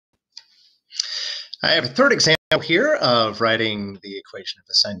I have a third example here of writing the equation of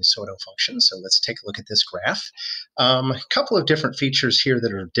a sinusoidal function. So let's take a look at this graph. A couple of different features here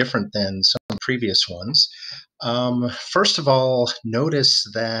that are different than some previous ones. First of all, notice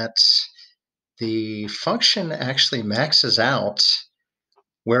that the function actually maxes out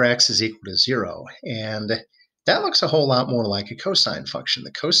where x is equal to 0. And that looks a whole lot more like a cosine function.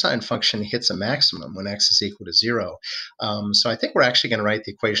 The cosine function hits a maximum when x is equal to 0. So I think we're actually going to write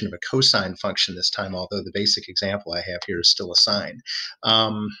the equation of a cosine function this time, although the basic example I have here is still a sine.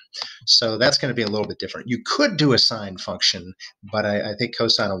 So that's going to be a little bit different. You could do a sine function, but I think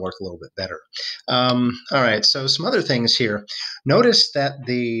cosine will work a little bit better. All right, so some other things here. Notice that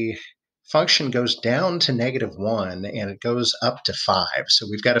the function goes down to -1 and it goes up to 5. So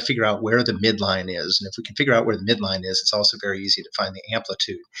we've got to figure out where the midline is. And if we can figure out where the midline is, it's also very easy to find the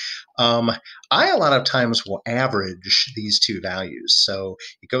amplitude. I, a lot of times, will average these two values. So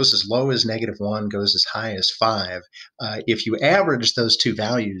it goes as low as -1, goes as high as 5. If you average those two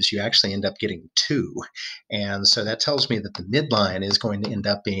values, you actually end up getting 2. And so that tells me that the midline is going to end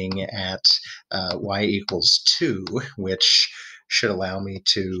up being at y equals 2, which should allow me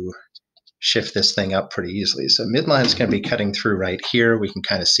to shift this thing up pretty easily. So midline is going to be cutting through right here. We can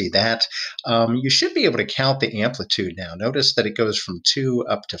kind of see that. You should be able to count the amplitude now. Notice that it goes from 2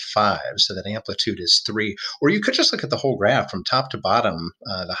 up to 5, so that amplitude is 3. Or you could just look at the whole graph from top to bottom.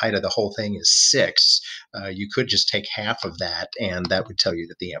 The height of the whole thing is 6. You could just take half of that, and that would tell you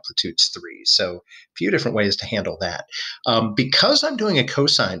that the amplitude's 3. So a few different ways to handle that. Because I'm doing a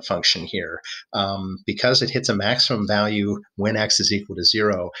cosine function here, because it hits a maximum value when x is equal to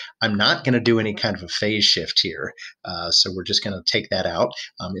 0, I'm not going to do any kind of a phase shift here. So we're just going to take that out.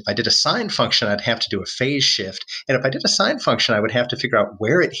 If I did a sine function, I'd have to do a phase shift. And if I did a sine function, I would have to figure out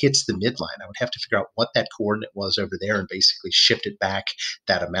where it hits the midline. I would have to figure out what that coordinate was over there and basically shift it back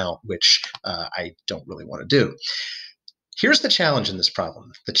that amount, which I don't really want to do. Here's the challenge in this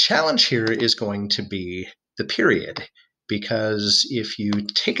problem. The challenge here is going to be the period, because if you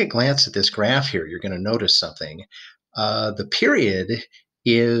take a glance at this graph here, you're going to notice something. The period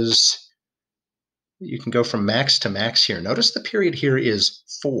is, you can go from max to max here. Notice the period here is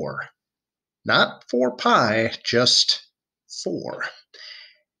 4. Not 4 pi, just 4.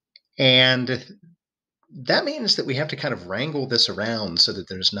 And that means that we have to kind of wrangle this around so that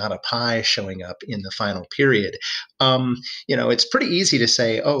there's not a pi showing up in the final period. It's pretty easy to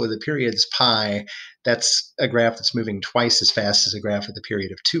say, oh, the period's pi. That's a graph that's moving twice as fast as a graph with a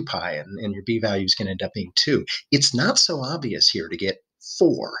period of 2 pi, and your b-value is going to end up being 2. It's not so obvious here to get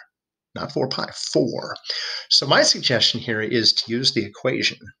 4. Not 4 pi, 4. So my suggestion here is to use the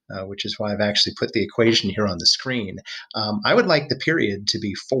equation, which is why I've actually put the equation here on the screen. I would like the period to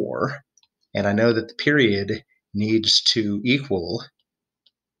be 4, and I know that the period needs to equal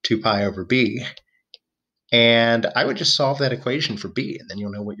 2 pi over b. And I would just solve that equation for b, and then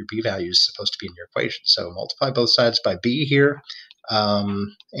you'll know what your b value is supposed to be in your equation. So multiply both sides by b here,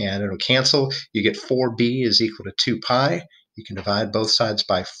 and it'll cancel. You get 4b is equal to 2 pi. You can divide both sides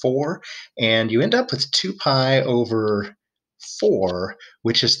by 4, and you end up with 2 pi over 4,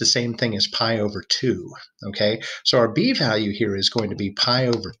 which is the same thing as pi over 2. Okay, so our b value here is going to be pi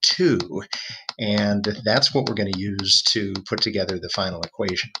over 2, and that's what we're going to use to put together the final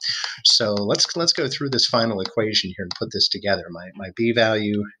equation. So let's go through this final equation here and put this together. My b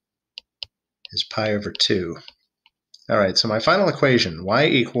value is pi over 2. All right, so my final equation, y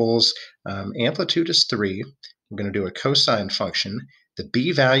equals, amplitude is 3. We're going to do a cosine function. The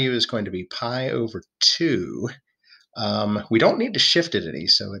b value is going to be pi over 2. We don't need to shift it any,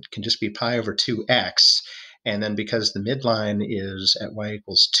 so it can just be pi over 2x. And then because the midline is at y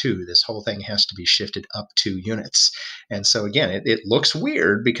equals 2, this whole thing has to be shifted up 2 units. And so again, it looks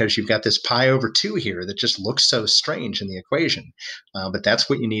weird because you've got this pi over 2 here that just looks so strange in the equation. But that's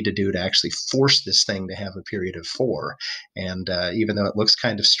what you need to do to actually force this thing to have a period of 4. And even though it looks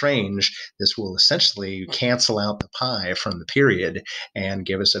kind of strange, this will essentially cancel out the pi from the period and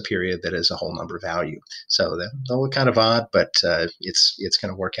give us a period that is a whole number value. So that'll look kind of odd, but it's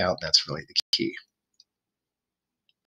going to work out, and that's really the key.